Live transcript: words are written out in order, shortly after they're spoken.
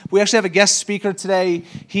We actually have a guest speaker today.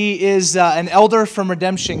 He is an elder from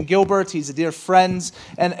Redemption Gilbert. He's a dear friend.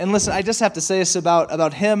 And listen, I just have to say this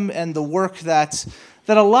about him and the work that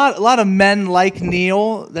a lot of men like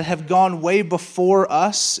Neil that have gone way before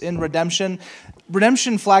us in Redemption.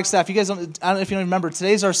 Redemption Flagstaff, you guys I don't know if you remember,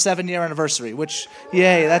 today's our 7-year anniversary, which,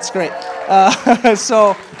 yay, that's great.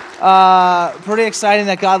 So pretty exciting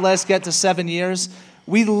that God let us get to 7 years.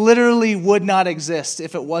 We literally would not exist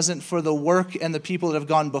if it wasn't for the work and the people that have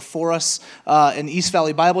gone before us in East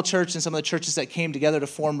Valley Bible Church and some of the churches that came together to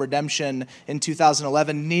form Redemption in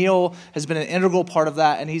 2011. Neil has been an integral part of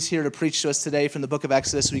that, and he's here to preach to us today from the book of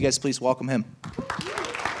Exodus. So you guys please welcome him.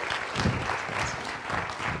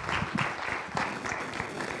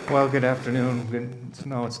 Well, good afternoon.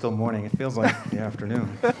 No, it's still morning. It feels like the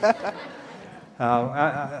afternoon.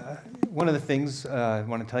 One of the things I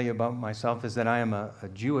want to tell you about myself is that I am a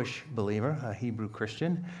Jewish believer, a Hebrew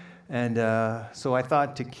Christian. And so I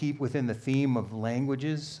thought to keep within the theme of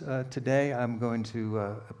languages today, I'm going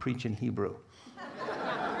to preach in Hebrew.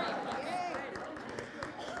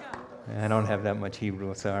 I don't have that much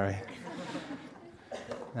Hebrew, sorry.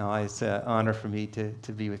 No, it's an honor for me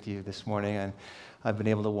to be with you this morning. And I've been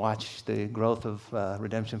able to watch the growth of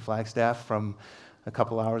Redemption Flagstaff from a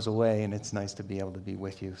couple hours away, and it's nice to be able to be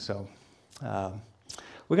with you. So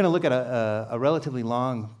we're going to look at a relatively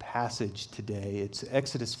long passage today. It's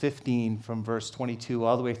Exodus 15 from verse 22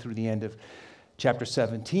 all the way through the end of chapter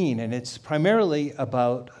 17, and it's primarily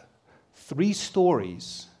about 3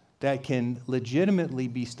 stories that can legitimately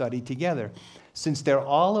be studied together, since they're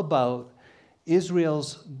all about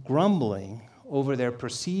Israel's grumbling over their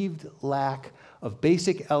perceived lack of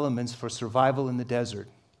basic elements for survival in the desert: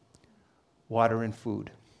 water and food.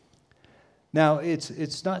 Now,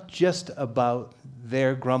 it's not just about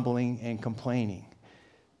their grumbling and complaining.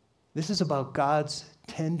 This is about God's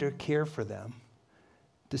tender care for them,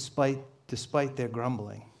 despite their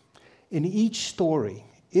grumbling. In each story,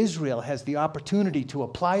 Israel has the opportunity to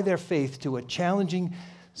apply their faith to a challenging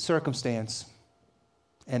circumstance,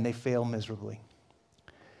 and they fail miserably.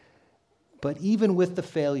 But even with the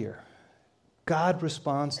failure, God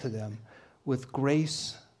responds to them with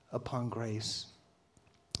grace upon grace.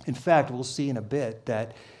 In fact, we'll see in a bit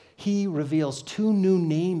that he reveals 2 new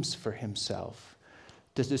names for himself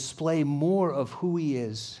to display more of who he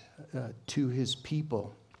is to his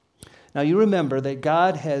people. Now, you remember that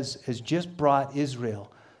God has just brought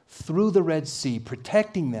Israel through the Red Sea,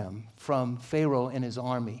 protecting them from Pharaoh and his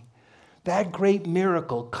army. That great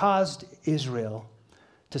miracle caused Israel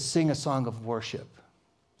to sing a song of worship.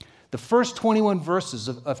 The first 21 verses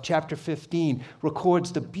of chapter 15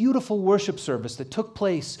 records the beautiful worship service that took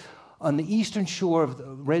place on the eastern shore of the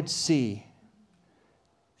Red Sea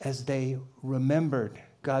as they remembered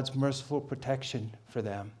God's merciful protection for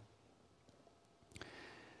them.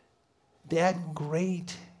 That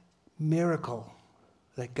great miracle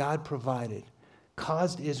that God provided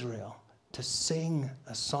caused Israel to sing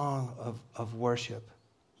a song of worship.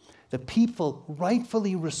 The people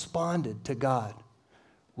rightfully responded to God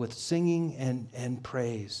with singing and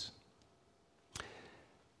praise.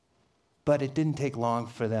 But it didn't take long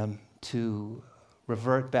for them to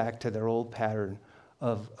revert back to their old pattern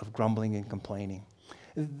of grumbling and complaining.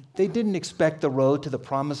 They didn't expect the road to the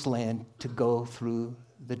promised land to go through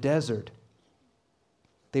the desert.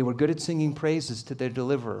 They were good at singing praises to their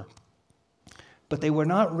deliverer, but they were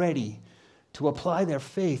not ready to apply their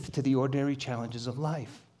faith to the ordinary challenges of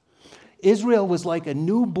life. Israel was like a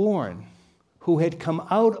newborn who had come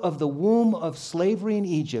out of the womb of slavery in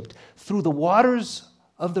Egypt through the waters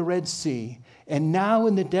of the Red Sea, and now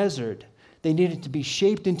in the desert, they needed to be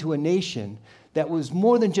shaped into a nation that was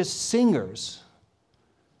more than just singers.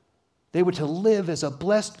 They were to live as a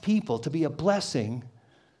blessed people, to be a blessing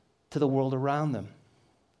to the world around them.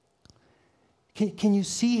 Can you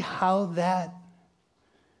see how that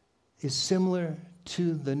is similar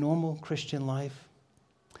to the normal Christian life?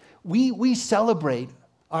 We celebrate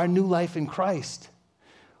our new life in Christ.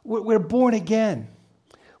 We're born again.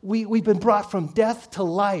 We've been brought from death to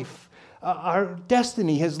life. Our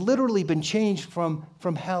destiny has literally been changed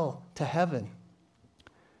from hell to heaven.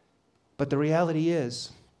 But the reality is,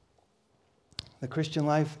 the Christian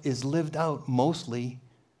life is lived out mostly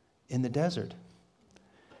in the desert.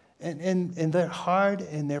 And their hard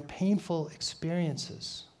and their painful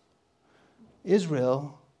experiences.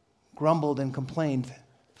 Israel grumbled and complained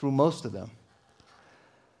through most of them.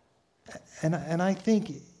 And I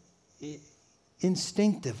think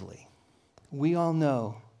instinctively, we all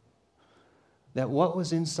know that what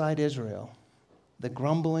was inside Israel, the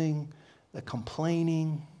grumbling, the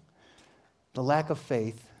complaining, the lack of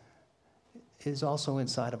faith, is also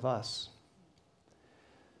inside of us.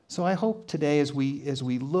 So I hope today as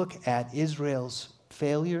we look at Israel's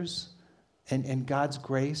failures and God's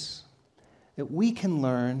grace, that we can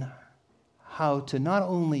learn how to not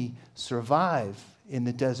only survive in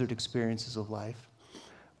the desert experiences of life,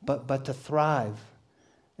 but to thrive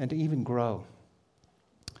and to even grow.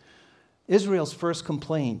 Israel's first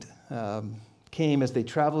complaint came as they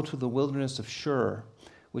traveled through the wilderness of Shur,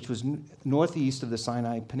 which was northeast of the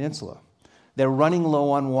Sinai Peninsula. They're running low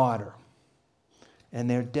on water, and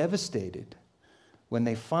they're devastated when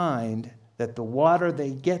they find that the water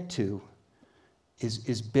they get to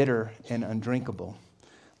is bitter and undrinkable.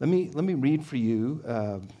 Let me read for you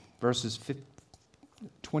verses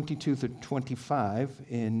 22 through 25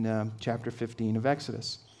 in chapter 15 of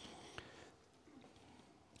Exodus.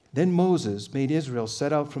 Then Moses made Israel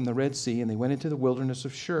set out from the Red Sea, and they went into the wilderness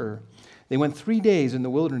of Shur. They went 3 days in the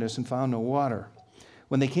wilderness and found no water.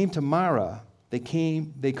 When they came to Marah, they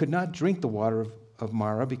could not drink the water of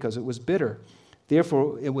Marah because it was bitter.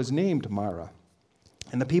 Therefore it was named Marah.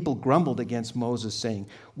 And the people grumbled against Moses, saying,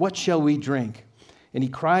 "What shall we drink?" And he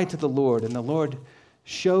cried to the Lord, and the Lord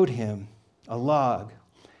showed him a log,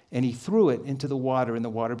 and he threw it into the water, and the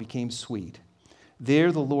water became sweet.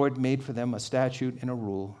 There the Lord made for them a statute and a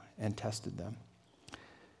rule and tested them.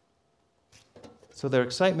 So their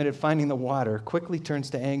excitement at finding the water quickly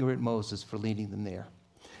turns to anger at Moses for leading them there.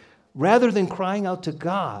 Rather than crying out to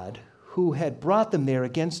God, who had brought them there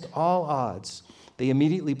against all odds, they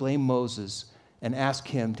immediately blame Moses and ask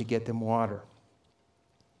him to get them water.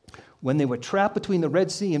 When they were trapped between the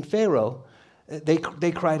Red Sea and Pharaoh, they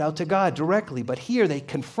cried out to God directly. But here they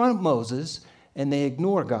confront Moses and they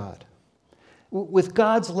ignore God. With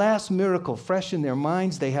God's last miracle fresh in their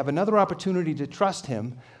minds, they have another opportunity to trust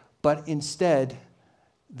him, but instead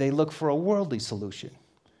they look for a worldly solution.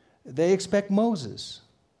 They expect Moses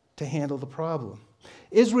to handle the problem.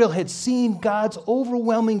 Israel had seen God's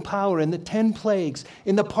overwhelming power in the 10 plagues,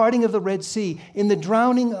 in the parting of the Red Sea, in the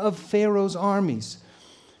drowning of Pharaoh's armies.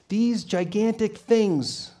 These gigantic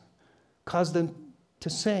things caused them to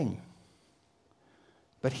sing.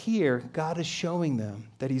 But here, God is showing them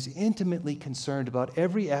that he's intimately concerned about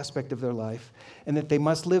every aspect of their life and that they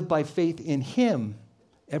must live by faith in him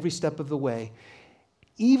every step of the way,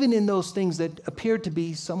 even in those things that appeared to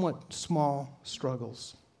be somewhat small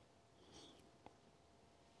struggles.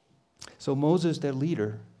 So Moses, their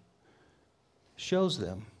leader, shows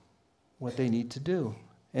them what they need to do.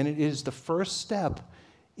 And it is the first step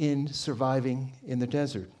in surviving in the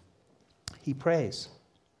desert. He prays.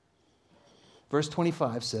 Verse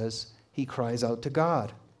 25 says, he cries out to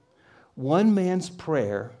God. One man's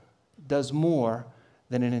prayer does more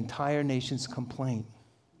than an entire nation's complaint.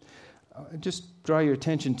 Just draw your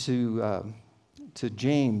attention to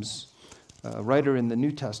James, a writer in the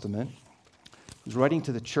New Testament, who's writing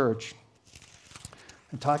to the church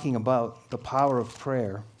and talking about the power of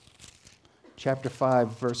prayer. Chapter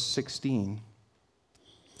 5, verse 16.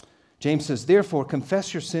 James says, therefore,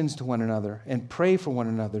 confess your sins to one another and pray for one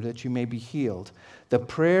another that you may be healed. The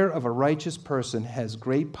prayer of a righteous person has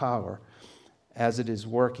great power as it is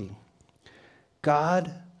working.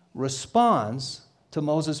 God responds to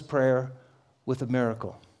Moses' prayer with a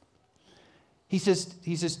miracle. He says,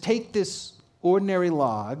 take this ordinary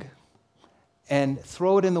log and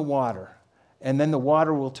throw it in the water, and then the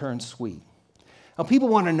water will turn sweet. Now, people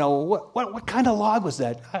want to know, what kind of log was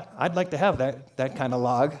that? I'd like to have that kind of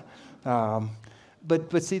log.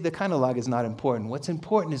 But see, the kind of log is not important. What's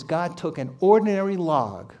important is God took an ordinary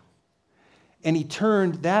log and he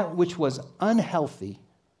turned that which was unhealthy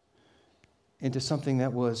into something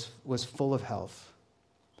that was full of health.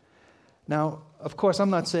 Now, of course,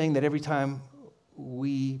 I'm not saying that every time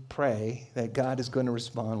we pray that God is going to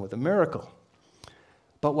respond with a miracle.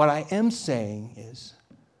 But what I am saying is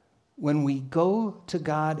when we go to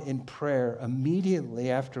God in prayer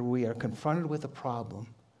immediately after we are confronted with a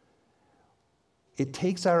problem, it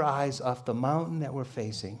takes our eyes off the mountain that we're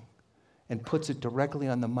facing and puts it directly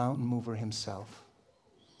on the mountain mover himself.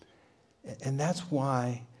 And that's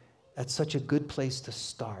why that's such a good place to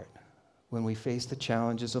start when we face the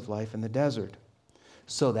challenges of life in the desert.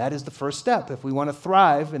 So that is the first step. If we want to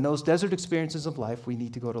thrive in those desert experiences of life, we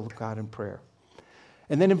need to go to God in prayer.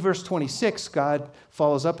 And then in verse 26, God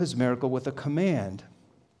follows up his miracle with a command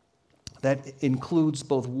that includes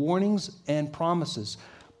both warnings and promises,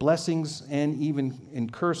 blessings and even in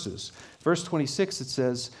curses. Verse 26, it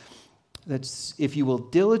says that if you will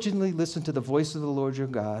diligently listen to the voice of the Lord your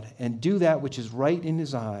God and do that which is right in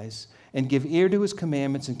his eyes and give ear to his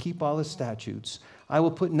commandments and keep all his statutes, I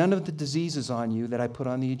will put none of the diseases on you that I put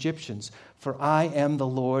on the Egyptians, for I am the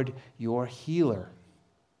Lord your healer.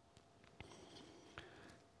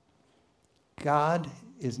 God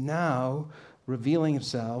is now revealing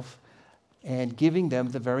himself and giving them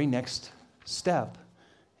the very next step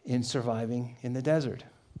in surviving in the desert.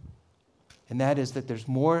 And that is that there's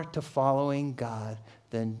more to following God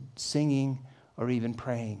than singing or even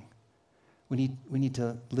praying. We need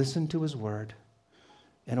to listen to his word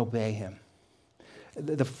and obey him.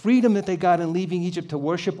 The freedom that they got in leaving Egypt to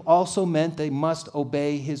worship also meant they must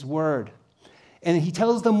obey his word. And he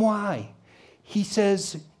tells them why. He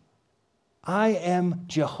says, I am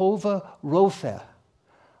Jehovah Rophe.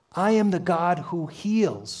 I am the God who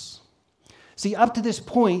heals. See, up to this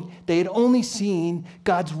point, they had only seen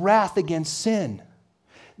God's wrath against sin.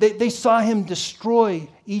 They saw him destroy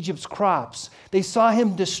Egypt's crops. They saw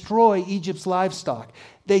him destroy Egypt's livestock.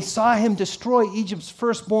 They saw him destroy Egypt's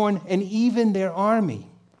firstborn and even their army.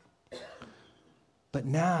 But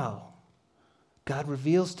now, God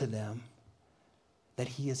reveals to them that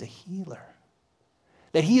he is a healer,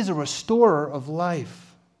 that he is a restorer of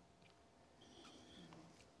life.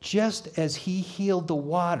 Just as he healed the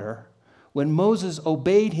water when Moses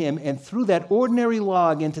obeyed him and threw that ordinary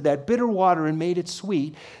log into that bitter water and made it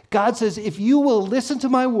sweet, God says, if you will listen to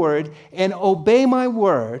my word and obey my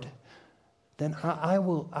word, then I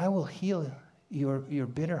will heal your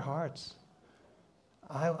bitter hearts.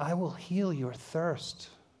 I will heal your thirst.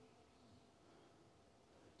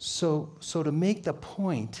 So to make the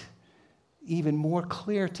point even more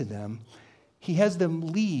clear to them, he has them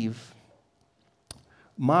leave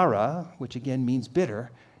Mara, which again means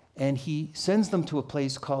bitter, and he sends them to a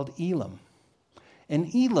place called Elim.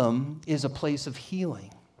 And Elim is a place of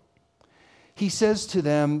healing. He says to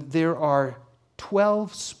them, there are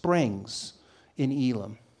 12 springs in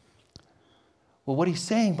Elim. Well, what he's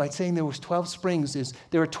saying by saying there was 12 springs is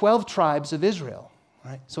there are 12 tribes of Israel.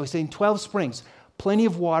 Right? So he's saying 12 springs, plenty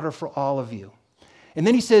of water for all of you. And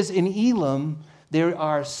then he says in Elim, there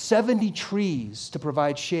are 70 trees to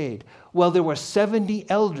provide shade. Well, there were 70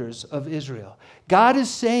 elders of Israel. God is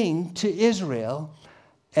saying to Israel,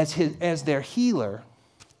 as their healer,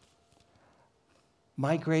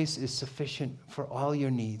 my grace is sufficient for all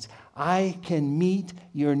your needs. I can meet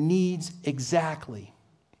your needs exactly.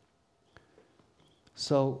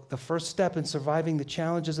 So the first step in surviving the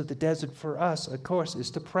challenges of the desert for us, of course,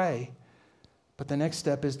 is to pray. But the next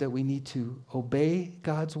step is that we need to obey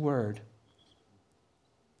God's word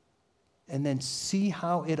and then see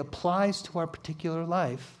how it applies to our particular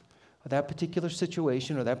life, or that particular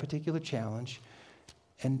situation, or that particular challenge,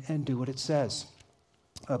 and do what it says.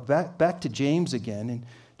 Back to James again. In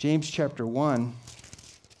James chapter 1,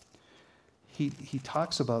 he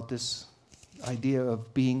talks about this idea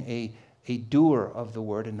of being a doer of the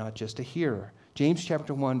word and not just a hearer. James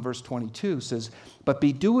chapter 1, verse 22 says, "But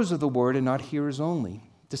be doers of the word and not hearers only,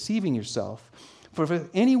 deceiving yourself. For if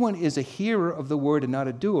anyone is a hearer of the word and not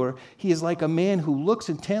a doer, he is like a man who looks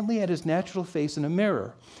intently at his natural face in a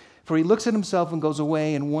mirror. For he looks at himself and goes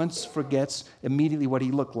away and once forgets immediately what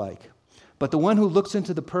he looked like. But the one who looks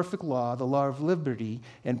into the perfect law, the law of liberty,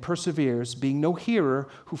 and perseveres, being no hearer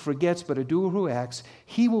who forgets but a doer who acts,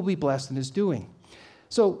 he will be blessed in his doing."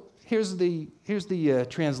 So here's the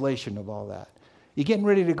translation of all that. You're getting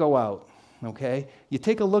ready to go out, okay? You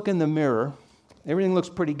take a look in the mirror. Everything looks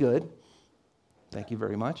pretty good. Thank you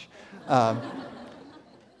very much. And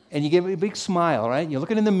you give it a big smile, right? You're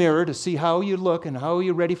looking in the mirror to see how you look and how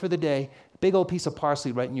you're ready for the day. Big old piece of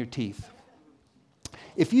parsley right in your teeth.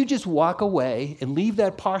 If you just walk away and leave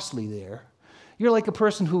that parsley there, you're like a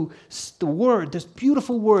person who, the word, this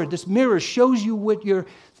beautiful word, this mirror shows you what your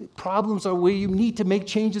problems are, where you need to make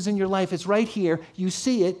changes in your life. It's right here. You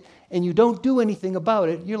see it, and you don't do anything about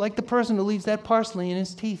it. You're like the person who leaves that parsley in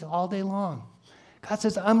his teeth all day long. God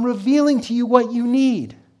says, I'm revealing to you what you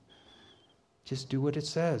need. Just do what it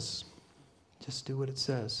says. Just do what it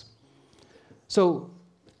says. So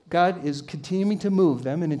God is continuing to move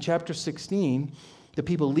them, and in chapter 16, the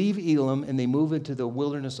people leave Elim and they move into the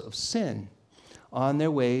wilderness of Sin on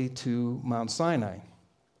their way to Mount Sinai,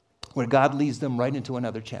 where God leads them right into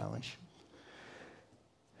another challenge.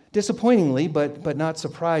 Disappointingly, but not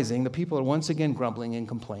surprising, the people are once again grumbling and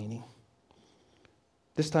complaining.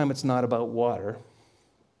 This time it's not about water.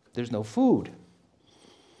 There's no food.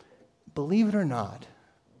 Believe it or not,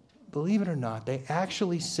 they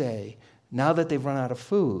actually say, now that they've run out of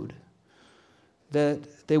food,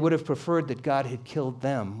 that they would have preferred that God had killed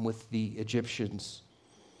them with the Egyptians,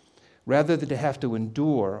 rather than to have to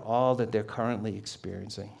endure all that they're currently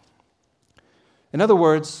experiencing. In other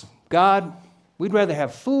words, God, we'd rather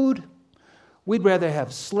have food, we'd rather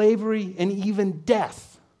have slavery and even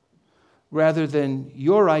death, rather than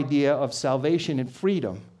your idea of salvation and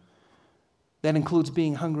freedom that includes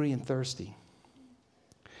being hungry and thirsty.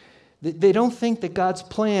 They don't think that God's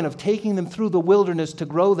plan of taking them through the wilderness to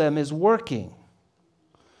grow them is working.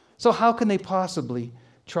 So how can they possibly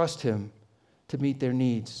trust him to meet their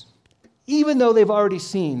needs, even though they've already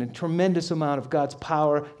seen a tremendous amount of God's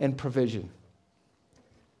power and provision?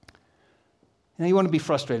 Now, you want to be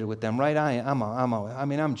frustrated with them, right?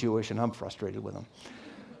 I'm Jewish, and I'm frustrated with them.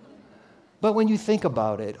 But when you think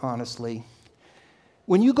about it, honestly,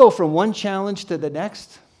 when you go from one challenge to the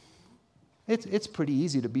next, it's pretty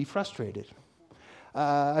easy to be frustrated.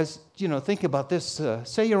 Think about this.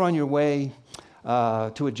 Say you're on your way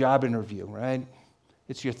to a job interview, right?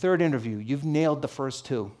 It's your third interview. You've nailed the first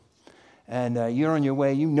two. And you're on your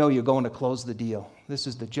way. You know you're going to close the deal. This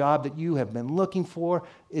is the job that you have been looking for.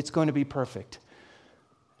 It's going to be perfect.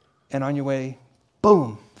 And on your way,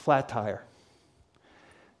 boom, flat tire.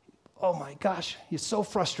 Oh my gosh, you're so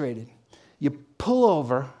frustrated. You pull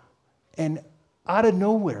over, and out of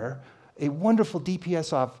nowhere, a wonderful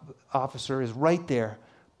DPS officer is right there,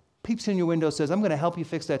 peeps in your window, says, I'm going to help you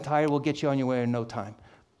fix that tire. We'll get you on your way in no time.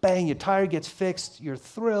 Bang, your tire gets fixed. You're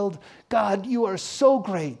thrilled. God, you are so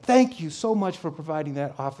great. Thank you so much for providing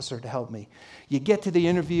that officer to help me. You get to the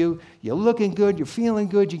interview. You're looking good. You're feeling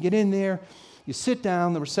good. You get in there. You sit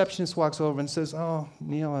down. The receptionist walks over and says, oh,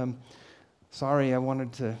 Neil, I'm sorry. I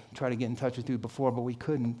wanted to try to get in touch with you before, but we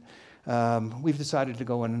couldn't. We've decided to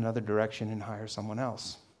go in another direction and hire someone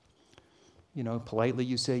else. Politely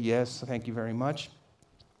you say, yes, thank you very much.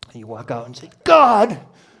 And you walk out and say, God,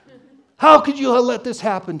 how could you have let this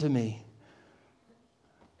happen to me?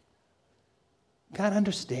 God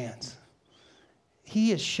understands.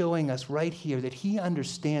 He is showing us right here that he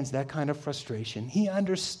understands that kind of frustration. He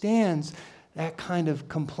understands that kind of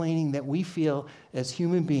complaining that we feel as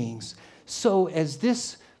human beings. So as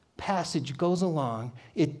this passage goes along,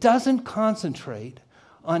 it doesn't concentrate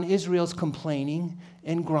on Israel's complaining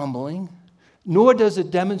and grumbling, nor does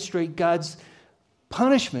it demonstrate God's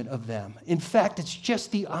punishment of them. In fact, it's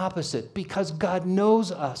just the opposite, because God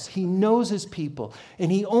knows us. He knows his people,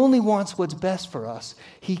 and he only wants what's best for us.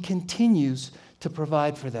 He continues to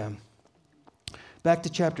provide for them. Back to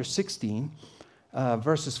chapter 16,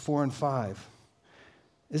 verses 4 and 5.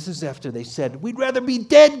 This is after they said, we'd rather be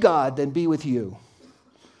dead, God, than be with you.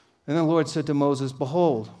 And the Lord said to Moses,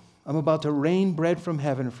 behold, I'm about to rain bread from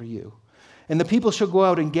heaven for you. And the people shall go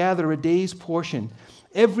out and gather a day's portion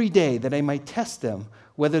every day, that I might test them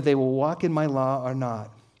whether they will walk in my law or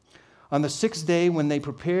not. On the sixth day, when they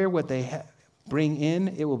prepare what they bring in,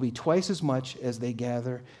 it will be twice as much as they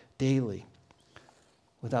gather daily.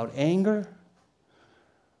 Without anger,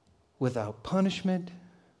 without punishment,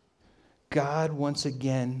 God once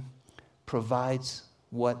again provides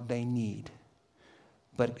what they need.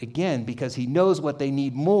 But again, because he knows what they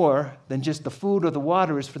need more than just the food or the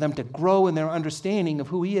water is for them to grow in their understanding of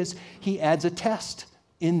who he is, he adds a test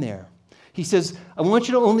in there. He says, I want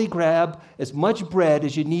you to only grab as much bread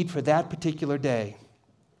as you need for that particular day.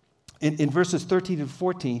 In verses 13 and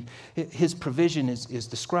 14, his provision is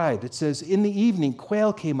described. It says, in the evening,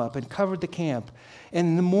 quail came up and covered the camp. And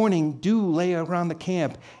in the morning, dew lay around the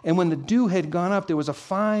camp. And when the dew had gone up, there was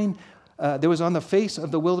on the face of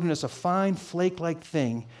the wilderness a fine flake-like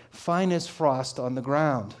thing, fine as frost on the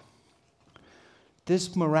ground.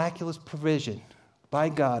 This miraculous provision by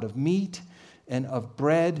God of meat and of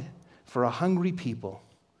bread for a hungry people.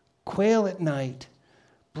 Quail at night,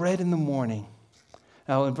 bread in the morning.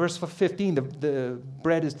 Now, in verse 15, the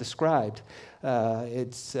bread is described.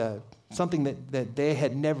 It's something that they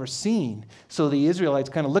had never seen. So the Israelites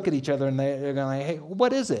kind of look at each other and they're going, hey,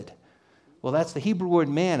 what is it? Well, that's the Hebrew word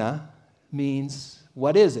manna, means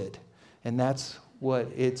what is it? And that's what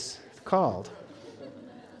it's called.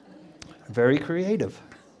 Very creative.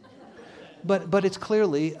 But it's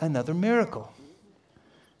clearly another miracle.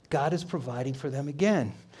 God is providing for them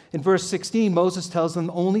again. In verse 16, Moses tells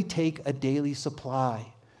them only take a daily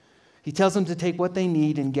supply. He tells them to take what they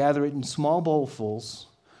need and gather it in small bowlfuls,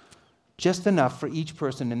 just enough for each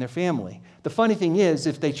person in their family. The funny thing is,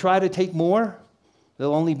 if they try to take more,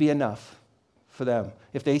 there'll only be enough for them.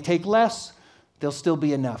 If they take less, there'll still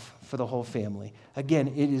be enough for the whole family. Again,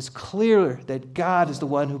 it is clear that God is the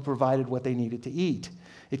one who provided what they needed to eat.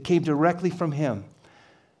 It came directly from him.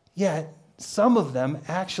 Yet, some of them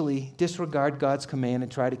actually disregard God's command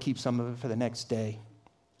and try to keep some of it for the next day.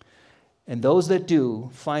 And those that do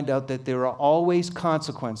find out that there are always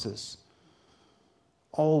consequences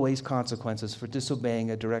for disobeying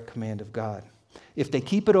a direct command of God. If they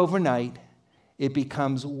keep it overnight, it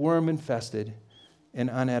becomes worm-infested and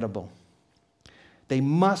unedible. They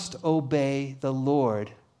must obey the Lord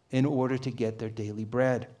in order to get their daily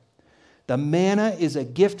bread. The manna is a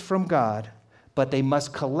gift from God, but they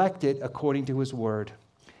must collect it according to his word.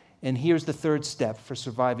 And here's the third step for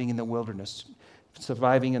surviving in the wilderness,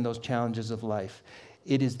 surviving in those challenges of life.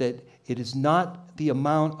 It is that it is not the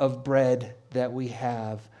amount of bread that we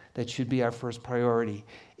have that should be our first priority.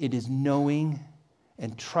 It is knowing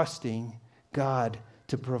and trusting God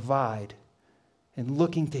to provide and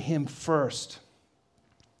looking to Him first.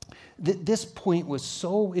 This point was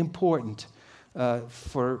so important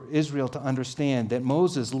for Israel to understand that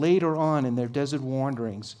Moses, later on in their desert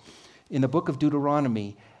wanderings, in the book of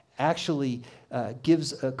Deuteronomy, actually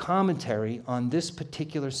gives a commentary on this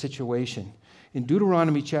particular situation. In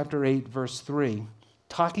Deuteronomy chapter 8, verse 3,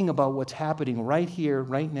 talking about what's happening right here,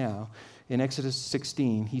 right now, in Exodus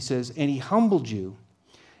 16, he says, "And He humbled you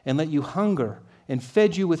and let you hunger and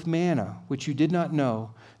fed you with manna, which you did not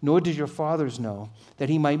know, nor did your fathers know, that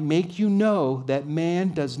He might make you know that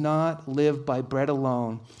man does not live by bread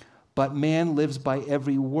alone, but man lives by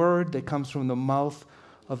every word that comes from the mouth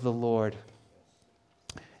of the Lord."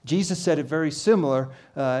 Jesus said it very similar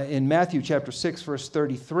in Matthew chapter 6, verse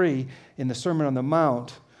 33, in the Sermon on the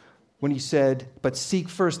Mount, when He said, "But seek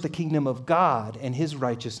first the kingdom of God and His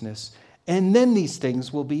righteousness, and then these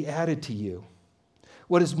things will be added to you."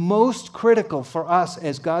 What is most critical for us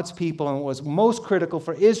as God's people, and what was most critical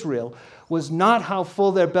for Israel, was not how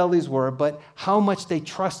full their bellies were, but how much they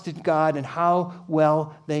trusted God and how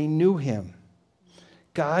well they knew Him.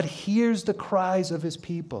 God hears the cries of His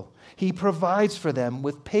people. He provides for them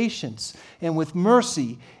with patience and with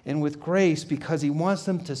mercy and with grace because He wants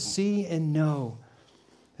them to see and know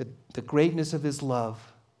the greatness of His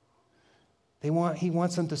love. He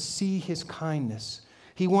wants them to see His kindness.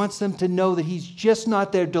 He wants them to know that He's just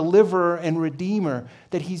not their deliverer and redeemer,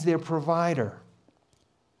 that He's their provider,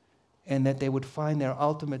 and that they would find their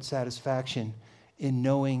ultimate satisfaction in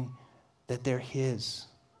knowing that they're His,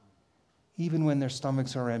 even when their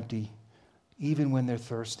stomachs are empty, even when they're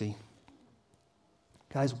thirsty.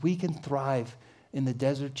 Guys, we can thrive in the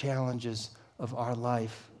desert challenges of our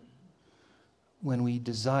life when we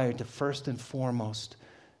desire to first and foremost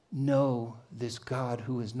know this God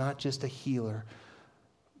who is not just a healer,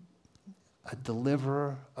 a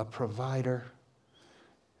deliverer, a provider,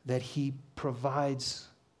 that He provides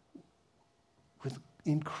with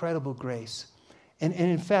incredible grace. And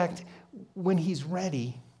in fact, when He's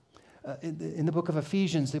ready, in the book of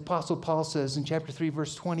Ephesians, the Apostle Paul says in chapter 3,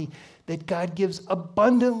 verse 20, that God gives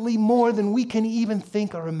abundantly more than we can even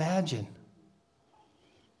think or imagine.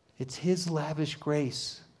 It's His lavish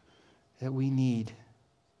grace that we need.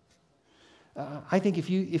 I think if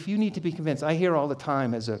you need to be convinced, I hear all the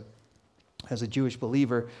time as a Jewish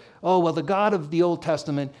believer, oh, well, the God of the Old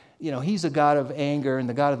Testament, He's a God of anger, and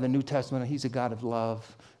the God of the New Testament, He's a God of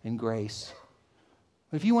love and grace.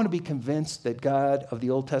 If you want to be convinced that God of the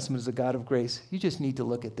Old Testament is a God of grace, you just need to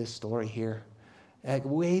look at this story here. A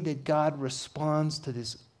way that God responds to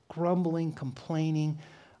this grumbling, complaining,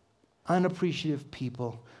 unappreciative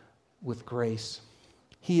people with grace.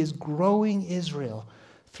 He is growing Israel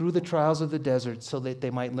through the trials of the desert so that they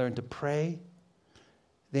might learn to pray,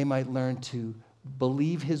 they might learn to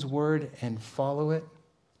believe His word and follow it.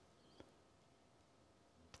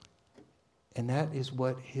 And that is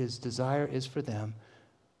what His desire is for them.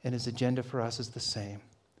 And His agenda for us is the same.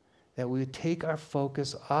 That we would take our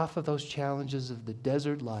focus off of those challenges of the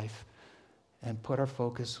desert life and put our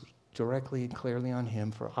focus directly and clearly on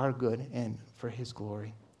Him for our good and for His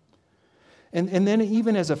glory. And then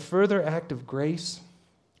even as a further act of grace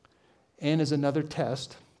and as another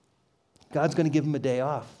test, God's going to give them a day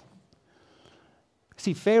off.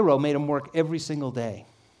 See, Pharaoh made them work every single day.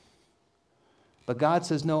 But God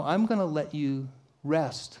says, no, I'm going to let you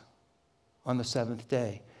rest on the seventh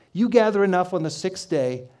day. You gather enough on the sixth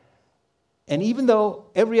day, and even though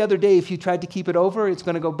every other day, if you tried to keep it over, it's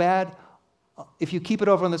going to go bad, if you keep it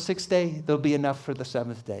over on the sixth day, there'll be enough for the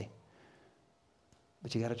seventh day.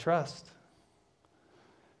 But you got to trust.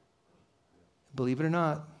 Believe it or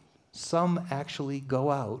not, some actually go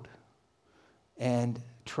out and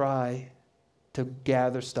try to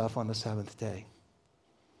gather stuff on the seventh day.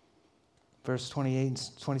 Verse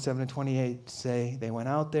 27 and 28 say they went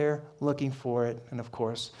out there looking for it, and of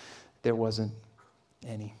course, there wasn't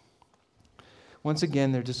any. Once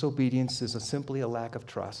again, their disobedience is simply a lack of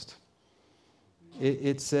trust.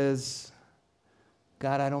 It says,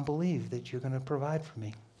 God, I don't believe that you're going to provide for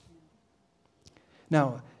me.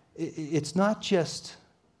 Now, it's not just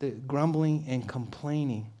the grumbling and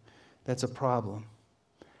complaining that's a problem.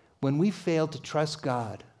 When we fail to trust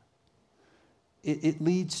God, it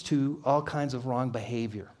leads to all kinds of wrong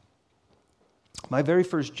behavior. My very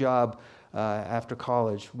first job after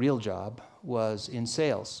college, real job, was in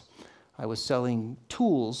sales. I was selling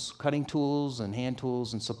tools, cutting tools and hand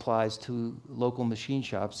tools and supplies to local machine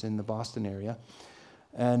shops in the Boston area.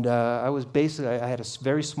 And I had a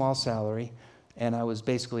very small salary, and I was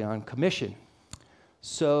basically on commission.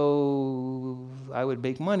 So I would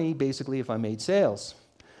make money basically if I made sales.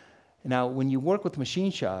 Now, when you work with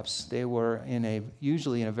machine shops, they were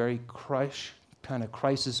usually in a very kind of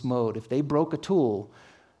crisis mode. If they broke a tool,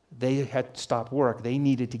 they had to stop work. They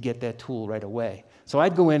needed to get that tool right away. So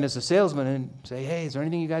I'd go in as a salesman and say, hey, is there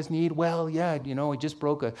anything you guys need? Well, yeah, I just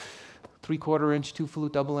broke a 3/4-inch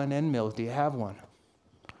 2-flute double-end mill. Do you have one?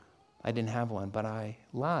 I didn't have one, but I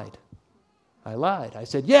lied. I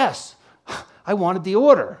said, yes, I wanted the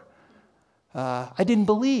order. I didn't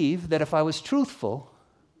believe that if I was truthful,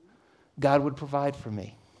 God would provide for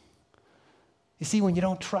me. You see, when you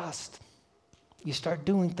don't trust, you start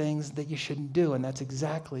doing things that you shouldn't do, and that's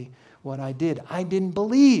exactly what I did. I didn't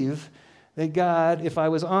believe that God, if I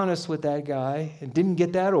was honest with that guy and didn't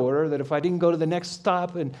get that order, that if I didn't go to the next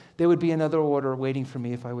stop, and there would be another order waiting for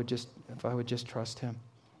me if I would just trust him.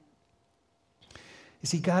 You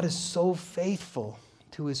see, God is so faithful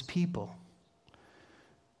to his people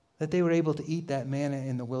that they were able to eat that manna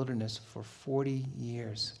in the wilderness for 40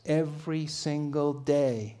 years. Every single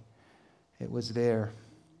day it was there.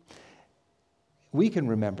 We can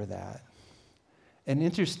remember that. And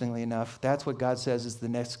interestingly enough, that's what God says is the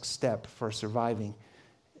next step for surviving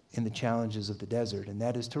in the challenges of the desert, and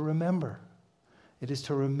that is to remember. It is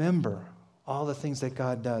to remember all the things that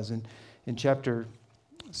God does. And in chapter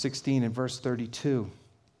 16 and verse 32,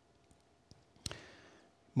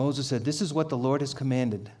 Moses said, "This is what the Lord has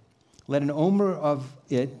commanded. Let an omer of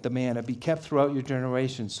it, the manna, be kept throughout your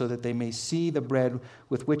generations, so that they may see the bread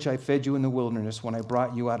with which I fed you in the wilderness when I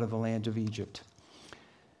brought you out of the land of Egypt."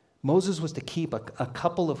 Moses was to keep a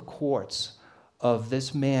couple of quarts of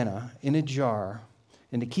this manna in a jar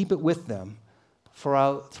and to keep it with them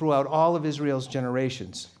throughout all of Israel's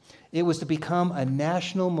generations. It was to become a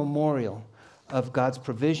national memorial of God's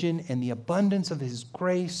provision and the abundance of his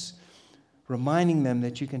grace, reminding them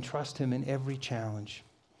that you can trust him in every challenge.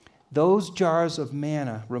 Those jars of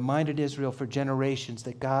manna reminded Israel for generations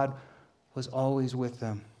that God was always with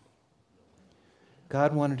them.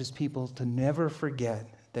 God wanted his people to never forget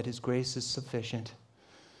that his grace is sufficient,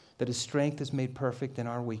 that his strength is made perfect in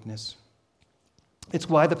our weakness. It's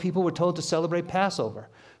why the people were told to celebrate Passover,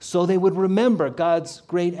 so they would remember God's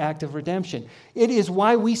great act of redemption. It is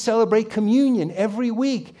why we celebrate communion every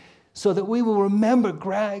week, so that we will remember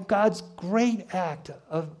God's great act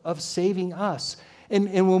of saving us.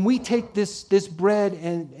 And when we take this bread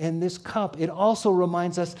and this cup, it also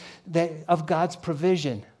reminds us of God's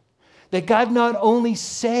provision. That God not only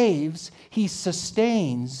saves, he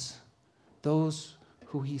sustains those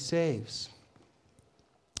who he saves.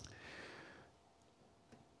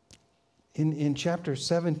 In chapter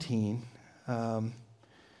 17,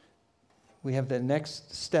 we have the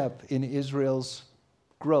next step in Israel's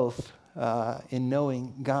growth in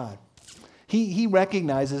knowing God. He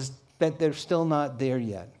recognizes that they're still not there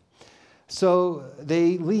yet. So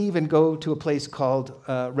they leave and go to a place called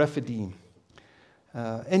Rephidim.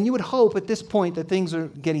 And you would hope at this point that things are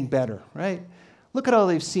getting better, right? Look at all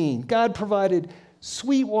they've seen. God provided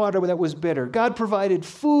sweet water that was bitter. God provided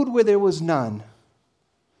food where there was none.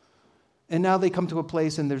 And now they come to a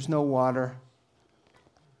place and there's no water.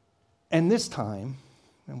 And this time,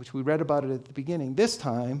 which we read about it at the beginning, this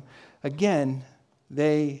time, again,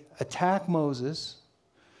 they attack Moses.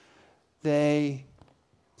 They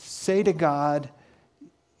say to God,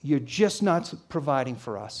 "You're just not providing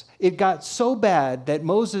for us." It got so bad that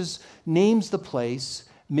Moses names the place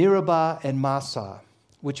Meribah and Massah,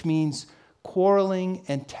 which means quarreling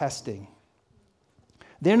and testing.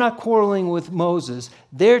 They're not quarreling with Moses.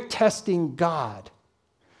 They're testing God.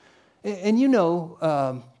 And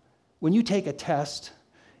when you take a test,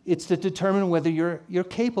 it's to determine whether you're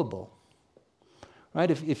capable. Right?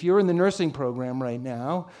 If you're in the nursing program right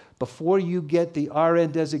now, before you get the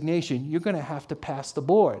RN designation, you're going to have to pass the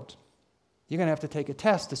board. You're going to have to take a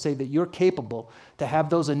test to say that you're capable to have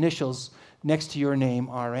those initials next to your name,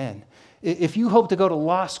 RN. If you hope to go to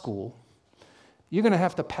law school, you're going to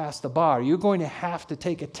have to pass the bar. You're going to have to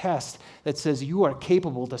take a test that says you are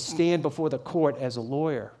capable to stand before the court as a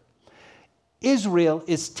lawyer. Israel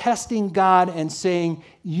is testing God and saying,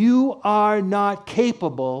 "You are not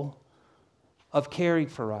capable of caring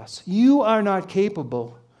for us. You are not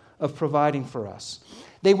capable of providing for us."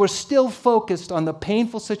 They were still focused on the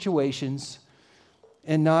painful situations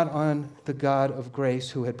and not on the God of grace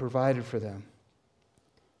who had provided for them.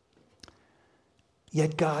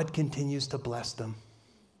 Yet God continues to bless them.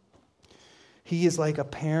 He is like a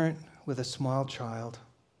parent with a small child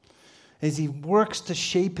as he works to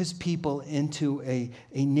shape his people into a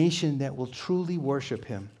nation that will truly worship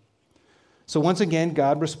him. So once again,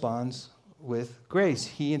 God responds with grace.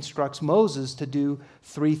 He instructs Moses to do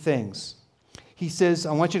 3 things. He says,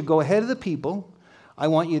 I want you to go ahead of the people. I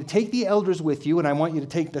want you to take the elders with you, and I want you to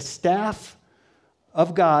take the staff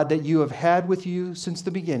of God that you have had with you since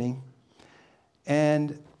the beginning,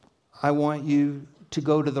 and I want you to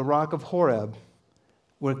go to the rock of Horeb,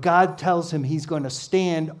 where God tells him he's going to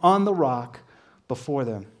stand on the rock before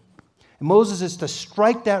them. And Moses is to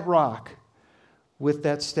strike that rock with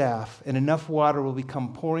that staff, and enough water will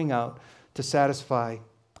become pouring out to satisfy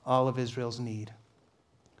all of Israel's need.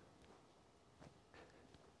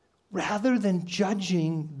 Rather than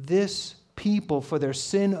judging this people for their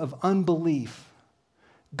sin of unbelief,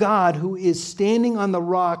 God, who is standing on the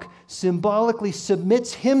rock, symbolically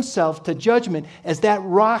submits himself to judgment as that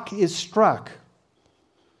rock is struck,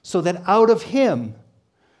 so that out of him,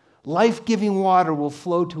 life-giving water will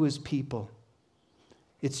flow to his people.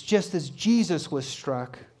 It's just as Jesus was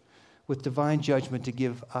struck with divine judgment to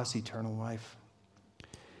give us eternal life.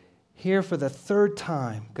 Here, for the 3rd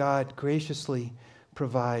time, God graciously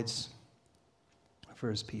provides for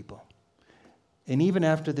his people. And even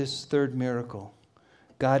after this 3rd miracle,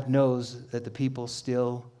 God knows that the people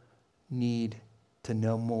still need to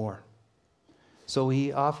know more. So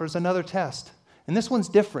he offers another test. And this one's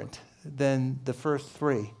different than the first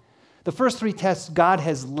 3. The first 3 tests, God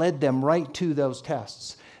has led them right to those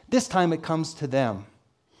tests. This time it comes to them.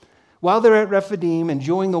 While they're at Rephidim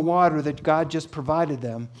enjoying the water that God just provided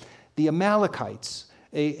them, the Amalekites,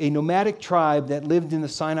 a nomadic tribe that lived in the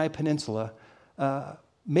Sinai Peninsula,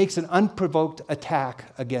 makes an unprovoked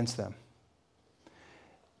attack against them.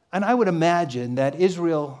 And I would imagine that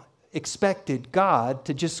Israel expected God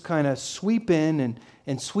to just kind of sweep in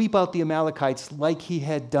and sweep out the Amalekites like he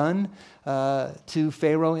had done to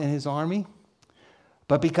Pharaoh and his army.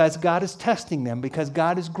 But because God is testing them, because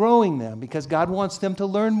God is growing them, because God wants them to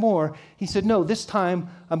learn more, he said, no, this time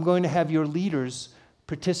I'm going to have your leaders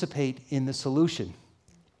participate in the solution.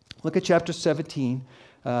 Look at chapter 17,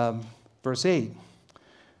 verse 8.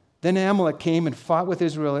 Then Amalek came and fought with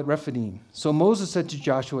Israel at Rephidim. So Moses said to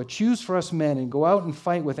Joshua, choose for us men and go out and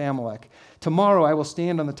fight with Amalek. Tomorrow I will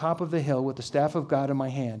stand on the top of the hill with the staff of God in my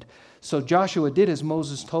hand. So Joshua did as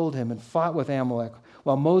Moses told him and fought with Amalek,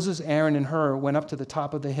 while Moses, Aaron, and Hur went up to the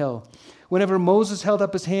top of the hill. Whenever Moses held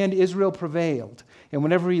up his hand, Israel prevailed, and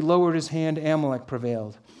whenever he lowered his hand, Amalek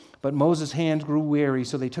prevailed. But Moses' hand grew weary,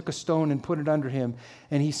 so they took a stone and put it under him,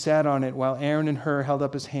 and he sat on it, while Aaron and Hur held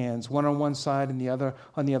up his hands, one on one side and the other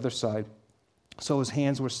on the other side. So his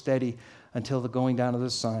hands were steady until the going down of the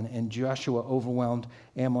sun, and Joshua overwhelmed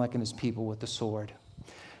Amalek and his people with the sword.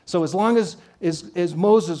 So as long as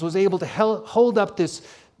Moses was able to hold up this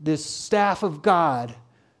staff of God,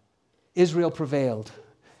 Israel prevailed.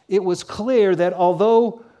 It was clear that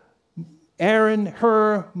although Aaron,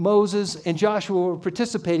 Hur, Moses, and Joshua were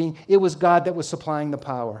participating, it was God that was supplying the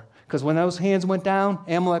power. Because when those hands went down,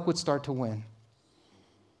 Amalek would start to win.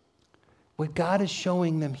 What God is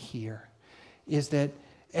showing them here is that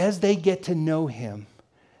as they get to know him,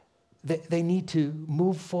 they need to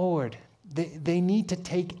move forward. They need to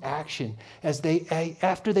take action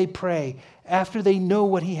after they pray, after they know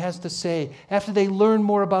what he has to say, after they learn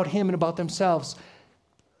more about him and about themselves.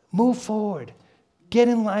 Move forward. Get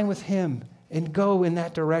in line with him and go in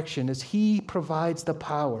that direction as he provides the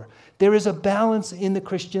power. There is a balance in the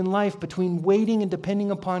Christian life between waiting and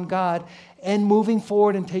depending upon God and moving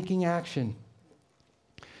forward and taking action.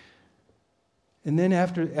 And then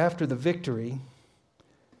after the victory,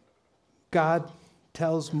 God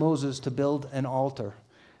tells Moses to build an altar.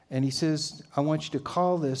 And he says, I want you to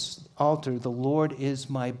call this altar, the Lord is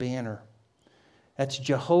my banner. That's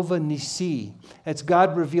Jehovah Nissi. That's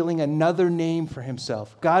God revealing another name for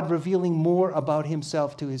himself. God revealing more about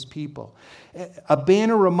himself to his people. A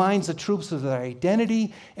banner reminds the troops of their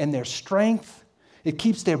identity and their strength. It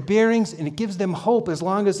keeps their bearings and it gives them hope as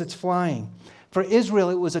long as it's flying. For Israel,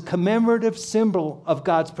 it was a commemorative symbol of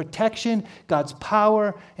God's protection, God's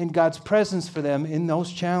power, and God's presence for them in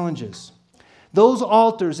those challenges. Those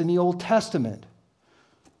altars in the Old Testament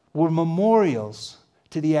were memorials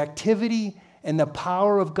to the activity and the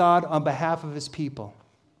power of God on behalf of his people.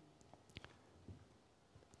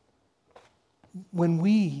 When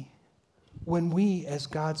we as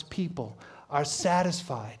God's people are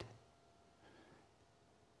satisfied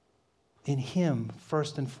in him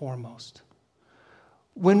first and foremost,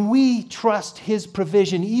 when we trust his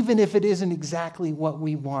provision, even if it isn't exactly what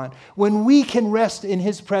we want, when we can rest in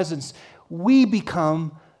his presence, we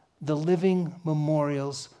become the living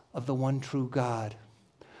memorials of the one true God.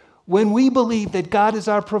 when we believe that God is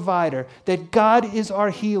our provider, that God is our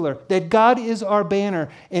healer, that God is our banner,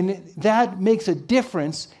 and that makes a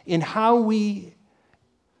difference in how we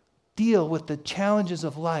deal with the challenges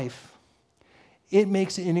of life, it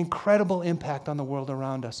makes an incredible impact on the world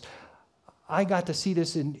around us. I got to see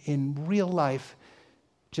this in real life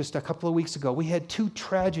just a couple of weeks ago. We had 2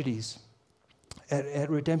 tragedies at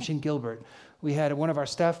Redemption Gilbert. We had one of our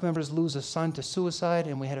staff members lose a son to suicide,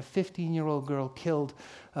 and we had a 15-year-old girl killed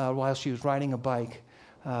while she was riding a bike.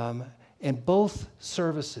 In both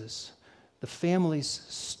services, the families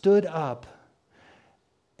stood up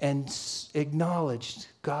and acknowledged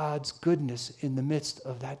God's goodness in the midst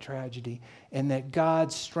of that tragedy, and that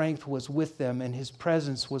God's strength was with them and his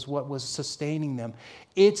presence was what was sustaining them.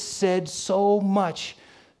 It said so much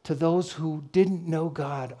to those who didn't know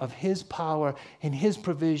God of his power and his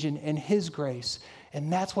provision and his grace.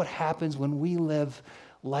 And that's what happens when we live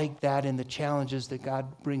like that in the challenges that God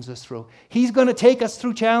brings us through. He's going to take us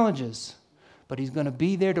through challenges, but he's going to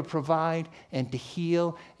be there to provide and to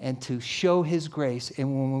heal and to show his grace.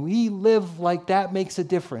 And when we live like that makes a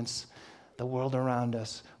difference, the world around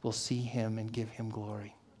us will see him and give him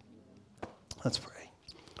glory. Let's pray.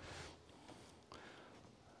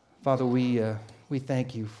 Father, we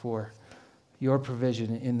thank you for your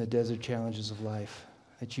provision in the desert challenges of life,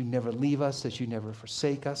 that you never leave us, that you never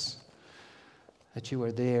forsake us, that you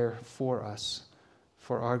are there for us,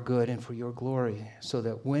 for our good and for your glory, so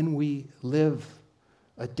that when we live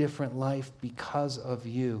a different life because of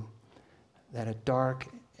you, that a dark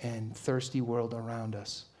and thirsty world around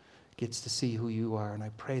us gets to see who you are. And I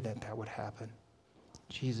pray that that would happen. In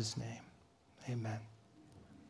Jesus' name, amen.